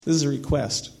This is a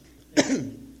request.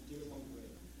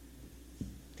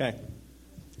 Okay.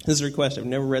 This is a request. I've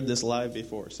never read this live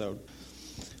before, so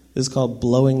this is called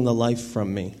Blowing the Life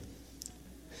From Me.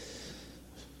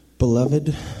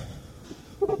 Beloved,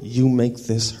 you make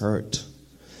this hurt.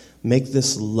 Make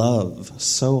this love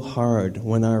so hard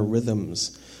when our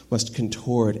rhythms must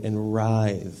contort and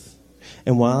writhe.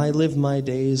 And while I live my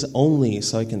days only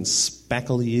so I can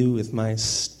spackle you with my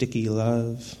sticky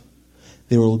love,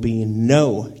 there will be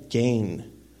no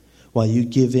gain while you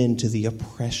give in to the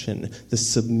oppression, the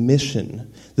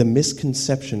submission, the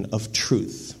misconception of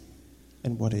truth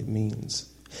and what it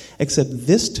means. Except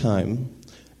this time,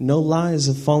 no lies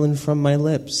have fallen from my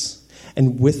lips.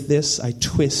 And with this I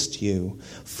twist you,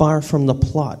 far from the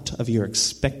plot of your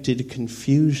expected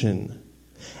confusion.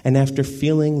 And after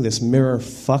feeling this mirror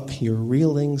fuck, you're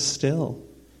reeling still.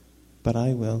 But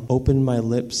I will open my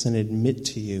lips and admit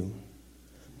to you,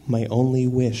 my only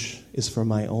wish is for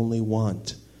my only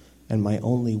want, and my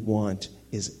only want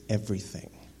is everything.